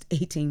past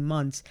 18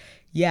 months.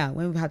 Yeah,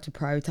 when we've had to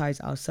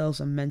prioritize ourselves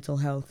and mental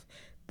health.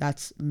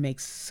 That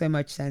makes so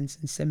much sense,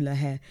 and similar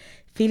here.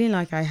 Feeling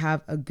like I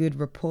have a good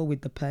rapport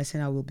with the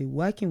person I will be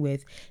working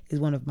with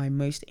is one of my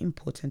most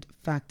important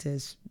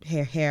factors.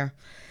 Here.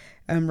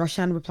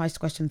 Roshan replies to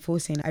question 4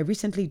 saying, I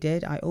recently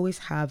did. I always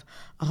have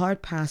a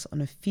hard pass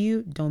on a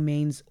few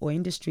domains or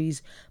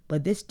industries,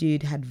 but this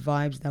dude had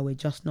vibes that were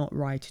just not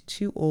right.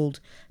 Too old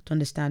to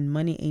understand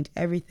money ain't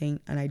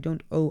everything, and I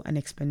don't owe an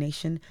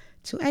explanation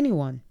to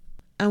anyone.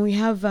 And we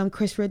have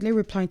Chris Ridley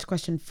replying to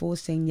question 4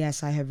 saying,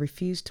 yes, I have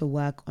refused to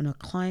work on a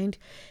client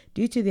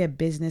due to their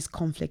business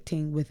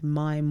conflicting with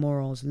my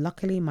morals.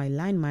 Luckily, my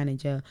line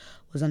manager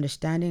was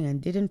understanding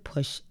and didn't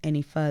push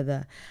any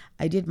further.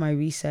 I did my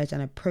research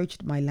and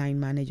approached my line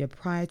manager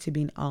prior to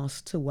being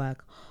asked to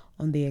work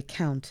on the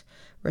account.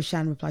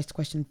 Roshan replies to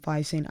question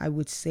 5 saying, I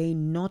would say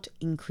not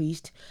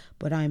increased,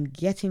 but I'm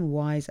getting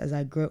wise as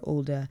I grow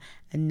older,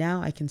 and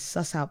now I can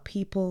suss out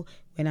people.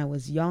 When I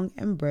was young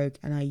and broke,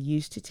 and I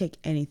used to take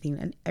anything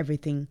and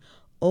everything,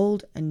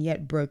 old and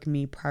yet broke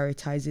me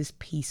prioritizes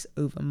peace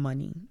over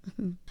money.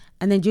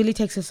 And then Julie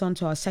takes us on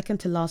to our second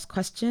to last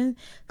question,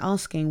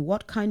 asking,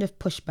 what kind of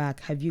pushback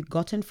have you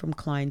gotten from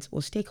clients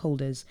or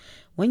stakeholders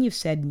when you've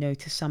said no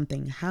to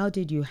something? How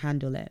did you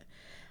handle it?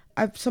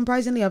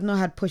 Surprisingly, I've not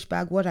had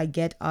pushback. What I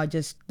get are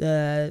just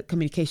the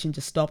communication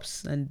just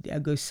stops and I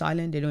go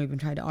silent. They don't even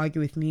try to argue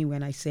with me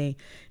when I say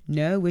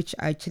no, which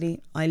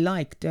actually I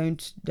like.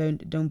 Don't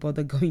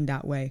bother going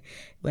that way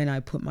when I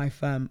put my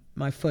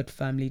foot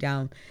firmly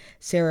down.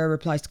 Sarah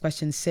replies to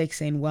question 6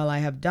 saying, well, I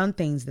have done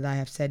things that I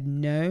have said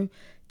no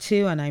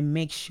 2, and I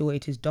make sure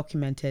it is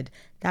documented.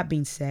 That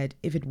being said,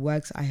 if it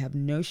works, I have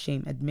no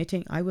shame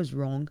admitting I was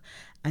wrong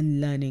and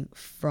learning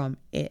from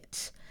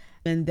it.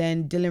 And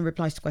then Dylan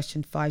replies to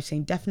question 5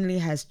 saying, definitely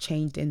has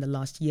changed in the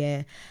last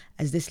year,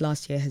 as this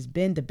last year has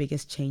been the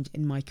biggest change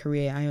in my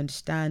career. I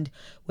understand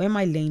where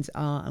my lanes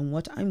are and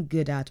what I'm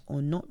good at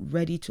or not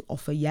ready to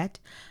offer yet.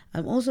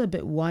 I'm also a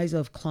bit wiser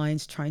of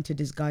clients trying to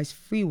disguise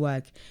free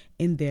work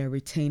in their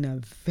retainer.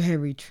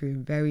 Very true.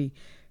 Very,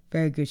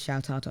 very good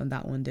shout out on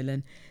that one,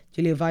 Dylan.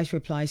 Julia Weiss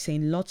replies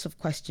saying, lots of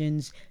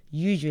questions.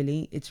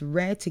 Usually, it's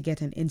rare to get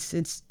an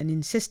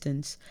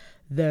insistence,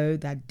 though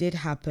that did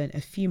happen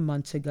a few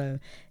months ago.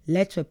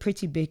 Led to a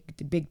pretty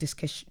big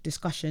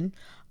discussion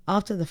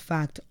after the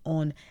fact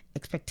on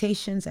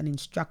expectations and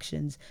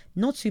instructions.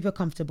 Not super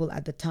comfortable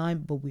at the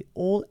time, but we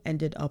all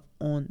ended up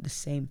on the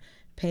same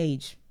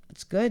page.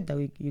 It's good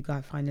that you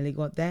guys finally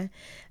got there.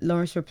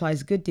 Lawrence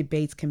replies, good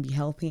debates can be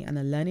healthy and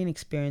a learning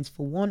experience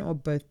for one or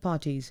both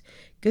parties.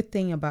 Good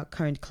thing about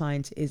current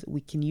clients is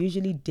we can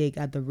usually dig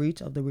at the root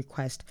of the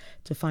request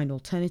to find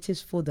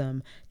alternatives for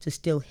them to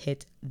still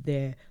hit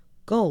their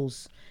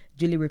goals.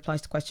 Julie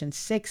replies to question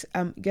 6.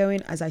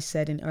 Going, as I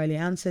said in early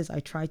answers,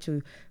 I try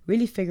to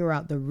really figure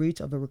out the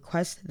root of a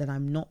request that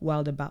I'm not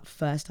wild about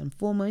first and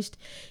foremost.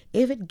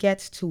 If it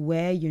gets to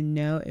where you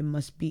know it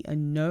must be a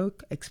no,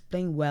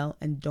 explain well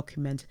and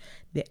document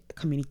the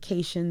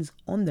communications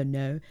on the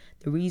no,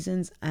 the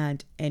reasons,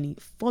 and any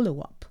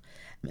follow-up.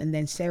 And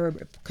then Sarah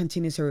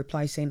continues her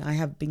reply saying, I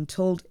have been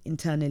told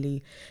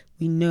internally,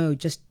 we know,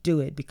 just do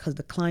it because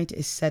the client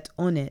is set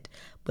on it.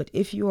 But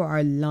if you are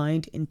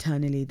aligned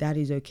internally, that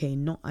is okay.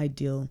 Not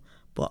ideal,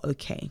 but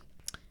okay.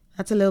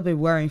 That's a little bit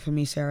worrying for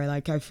me, Sarah.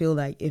 Like, I feel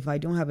like if I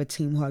don't have a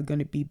team who are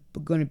going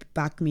to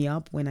back me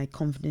up when I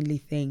confidently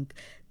think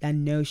that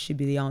no should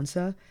be the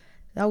answer,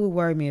 that will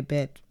worry me a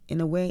bit. In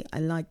a way, I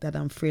like that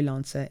I'm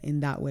freelancer in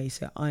that way,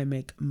 so I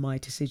make my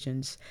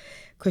decisions.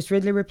 Chris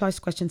Ridley replies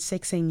to question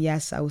 6 saying,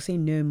 yes, I will say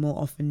no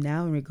more often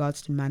now in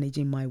regards to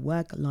managing my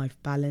work-life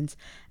balance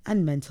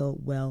and mental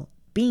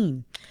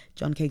well-being.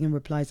 John Kagan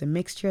replies, a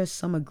mixture.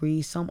 Some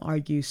agree, some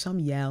argue, some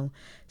yell.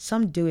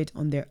 Some do it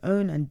on their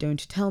own and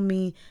don't tell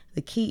me.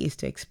 The key is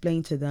to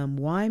explain to them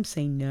why I'm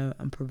saying no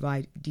and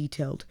provide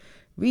detailed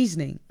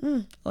reasoning,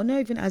 or not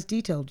even as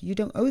detailed. You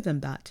don't owe them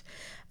that.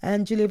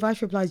 And Julia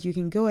Weiss replies, you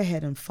can go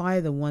ahead and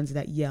fire the ones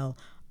that yell.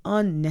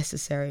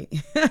 Unnecessary.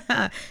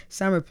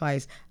 Sam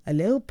replies, a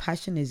little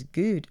passion is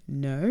good.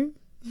 No.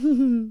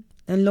 And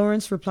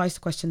Lawrence replies to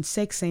question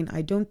 6 saying,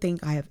 I don't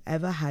think I have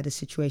ever had a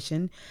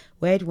situation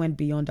where it went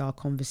beyond our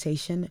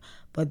conversation,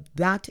 but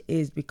that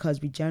is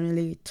because we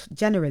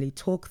generally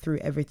talk through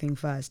everything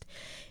first.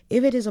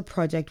 If it is a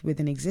project with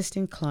an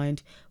existing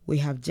client, we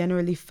have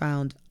generally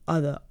found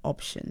other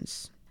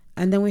options.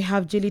 And then we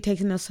have Julie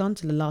taking us on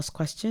to the last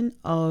question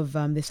of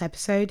this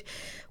episode,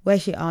 where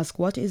she asks,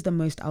 what is the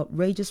most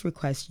outrageous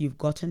request you've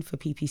gotten for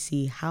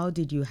PPC? How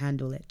did you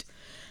handle it?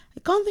 I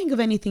can't think of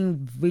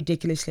anything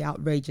ridiculously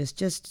outrageous,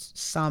 just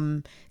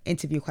some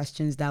interview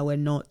questions that were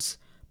not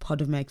part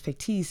of my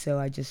expertise, so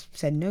I just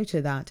said no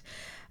to that.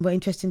 But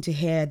interesting to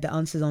hear the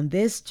answers on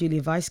this.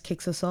 Julia Weiss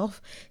kicks us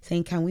off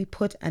saying, can we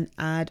put an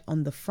ad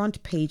on the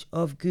front page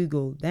of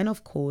Google? Then,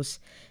 of course,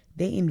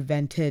 they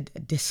invented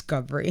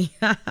discovery.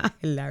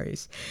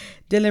 Hilarious.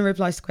 Dylan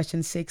replies to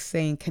question 6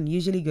 saying, can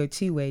usually go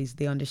 2 ways.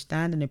 They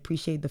understand and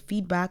appreciate the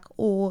feedback,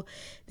 or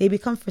they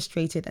become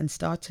frustrated and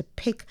start to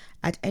pick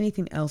at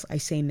anything else I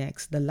say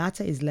next. The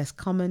latter is less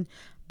common,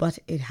 but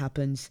it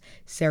happens.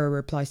 Sarah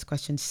replies to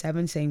question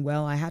 7 saying,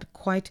 well, I had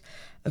quite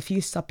a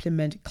few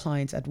supplement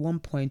clients at one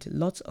point,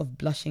 lots of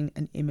blushing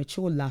and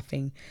immature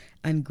laughing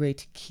and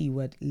great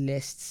keyword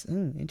lists.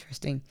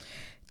 Interesting.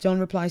 John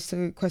replies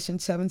to question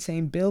 7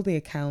 saying, build the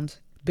account,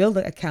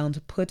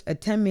 put a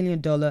 $10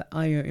 million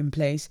IO in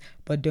place,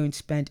 but don't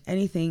spend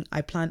anything. I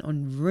plan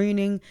on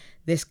ruining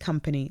this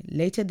company.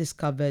 Later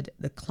discovered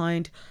the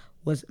client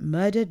was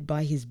murdered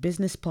by his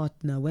business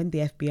partner when the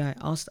FBI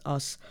asked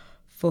us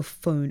for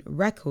phone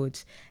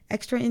records.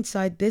 Extra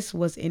insight, this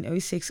was in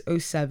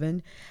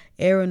 06-07.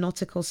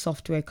 Aeronautical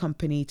software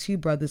company, 2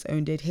 brothers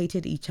owned it,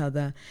 hated each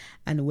other,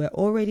 and were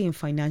already in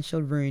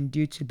financial ruin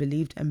due to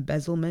believed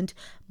embezzlement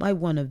by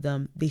one of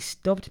them. They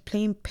stopped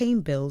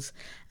paying bills,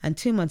 and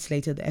 2 months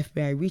later, the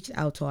FBI reached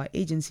out to our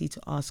agency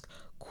to ask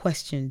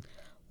questions.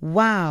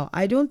 Wow,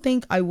 I don't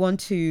think I want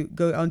to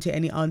go on to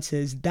any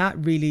answers. That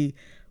really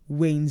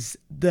wins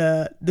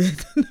the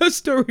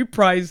story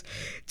prize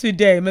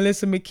today.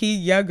 Melissa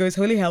McKee, goes,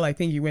 holy hell, I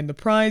think you win the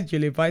prize.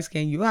 Julia Weiss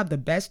saying, you have the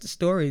best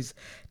stories.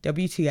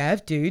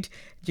 WTF, dude.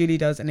 Julie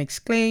does an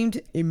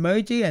exclaimed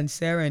emoji and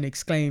Sarah an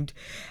exclaimed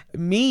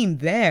meme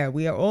there.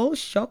 We are all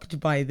shocked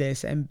by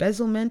this.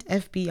 Embezzlement,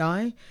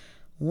 FBI.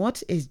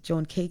 What is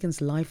John Kagan's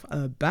life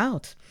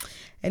about?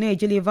 Anyway,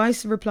 Julia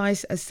Weiss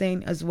replies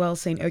saying,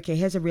 okay,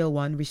 here's a real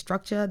one.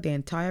 Restructure the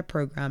entire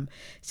program.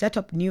 Set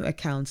up new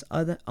accounts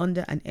under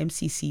an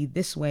MCC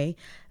this way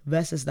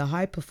versus the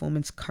high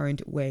performance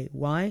current way.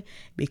 Why?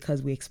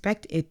 Because we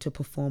expect it to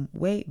perform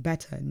way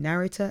better.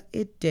 Narrator,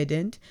 it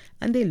didn't.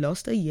 And they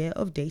lost a year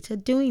of data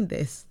doing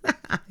this.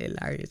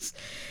 Hilarious.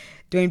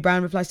 Dwayne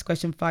Brown replies to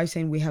question 5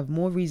 saying, we have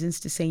more reasons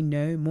to say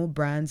no. More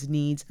brands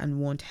need and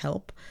want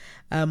help.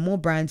 More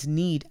brands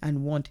need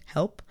and want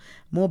help.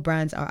 More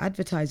brands are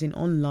advertising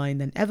online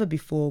than ever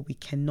before. We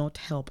cannot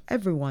help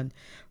everyone.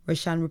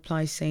 Roshan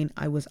replies saying,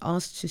 I was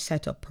asked to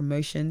set up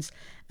promotions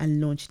and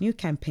launch new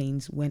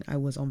campaigns when I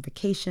was on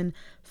vacation.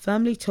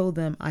 Firmly told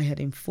them I had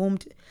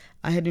informed,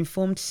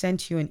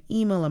 sent you an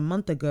email a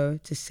month ago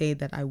to say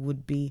that I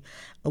would be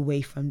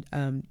away from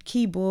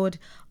keyboard.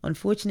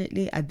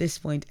 Unfortunately, at this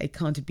point, I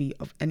can't be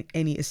of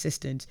any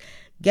assistance.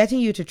 Getting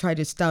you to try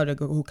to start a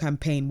whole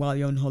campaign while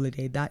you're on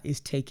holiday, that is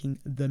taking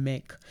the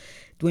mick.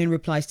 Dwayne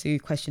replies to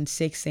question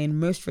 6 saying,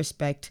 must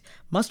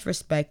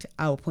respect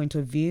our point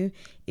of view.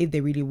 If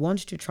they really want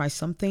to try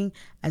something,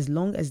 as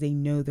long as they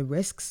know the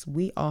risks,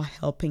 we are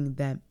helping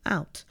them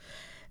out.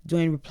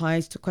 Dwayne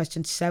replies to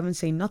question 7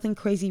 saying, nothing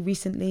crazy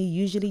recently,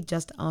 usually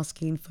just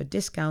asking for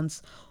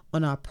discounts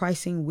on our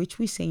pricing, which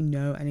we say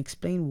no and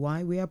explain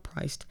why we are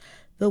priced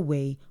the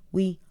way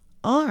we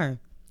are.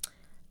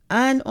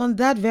 And on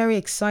that very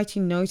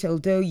exciting note,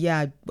 although,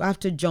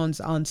 after John's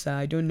answer,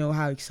 I don't know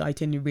how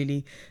exciting it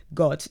really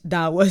got.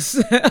 That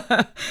was,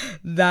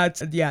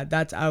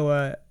 that's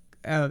our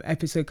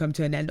episode come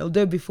to an end.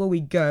 Although before we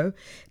go,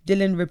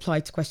 Dylan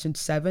replied to question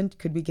 7.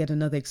 Could we get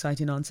another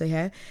exciting answer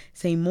here?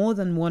 Saying, more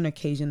than one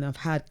occasion I've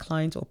had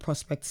clients or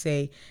prospects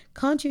say,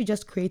 can't you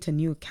just create a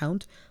new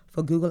account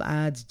for Google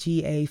Ads,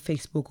 GA,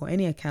 Facebook, or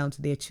any account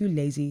they're too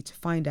lazy to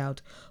find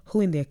out who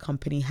in their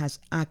company has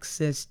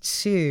access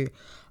to?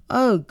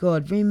 Oh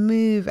God,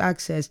 remove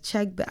access.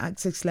 Check the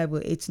access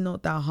level. It's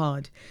not that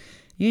hard.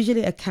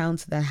 Usually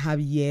accounts that have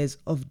years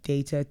of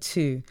data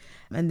too.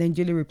 And then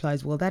Julie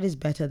replies, well, that is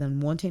better than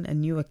wanting a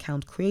new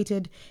account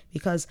created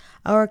because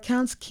our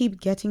accounts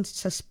keep getting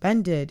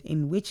suspended,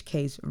 in which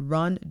case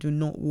run, do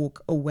not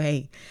walk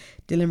away.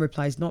 Dylan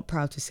replies, not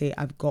proud to say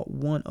I've got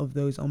one of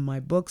those on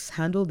my books,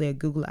 handled their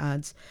Google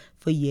Ads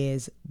for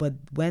years, but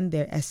when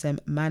their SM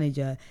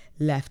manager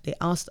left, they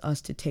asked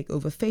us to take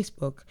over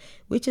Facebook,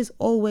 which is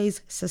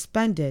always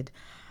suspended.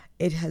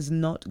 It has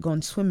not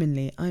gone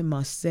swimmingly, I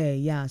must say.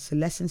 Yeah, so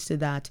lessons to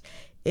that.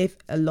 If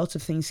a lot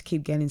of things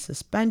keep getting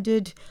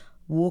suspended,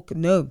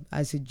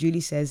 as Julie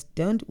says,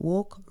 don't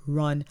walk,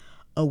 run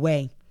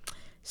away.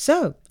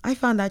 So I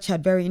found that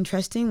chat very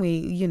interesting.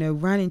 We,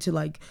 ran into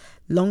like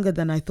longer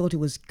than I thought it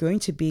was going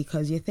to be,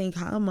 because you think,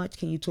 how much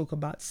can you talk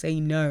about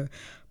say no?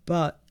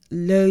 But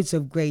loads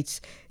of great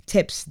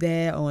tips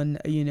there on,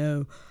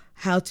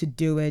 how to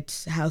do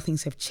it, how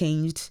things have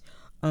changed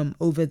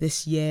over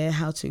this year,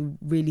 how to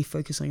really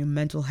focus on your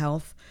mental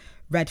health,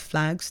 red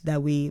flags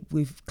that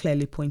we've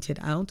clearly pointed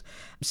out.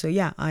 So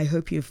I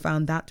hope you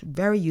found that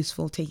very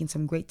useful, taking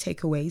some great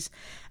takeaways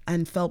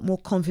and felt more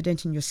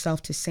confident in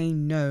yourself to say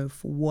no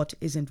for what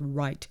isn't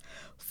right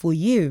for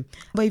you.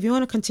 But if you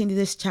want to continue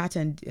this chat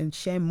and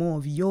share more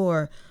of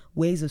your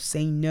ways of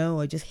saying no,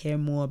 or just hear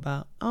more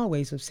about our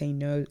ways of saying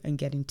no and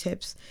getting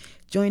tips,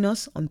 join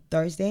us on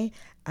Thursday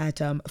at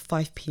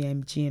 5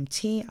 p.m.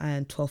 GMT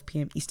and 12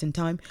 p.m. Eastern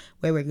Time,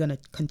 where we're going to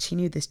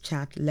continue this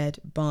chat led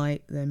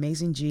by the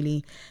amazing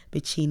Julie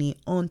Bicini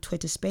on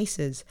Twitter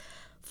Spaces.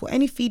 For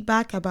any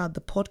feedback about the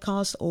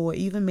podcast, or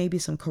even maybe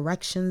some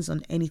corrections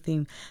on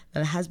anything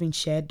that has been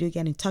shared, do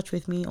get in touch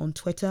with me on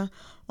Twitter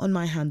on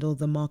my handle,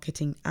 The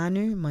Marketing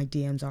Anu. My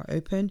DMs are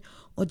open.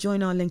 Or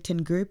join our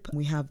LinkedIn group.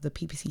 We have the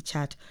PPC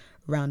Chat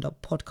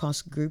Roundup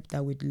podcast group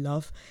that we'd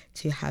love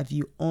to have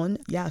you on.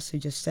 So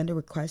just send a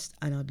request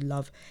and I'd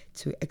love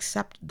to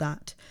accept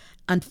that.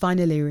 And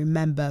finally,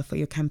 remember, for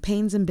your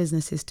campaigns and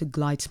businesses to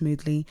glide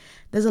smoothly,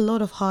 there's a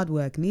lot of hard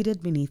work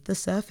needed beneath the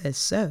surface.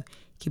 So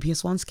keep your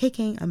swans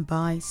kicking, and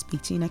bye.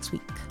 Speak to you next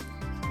week.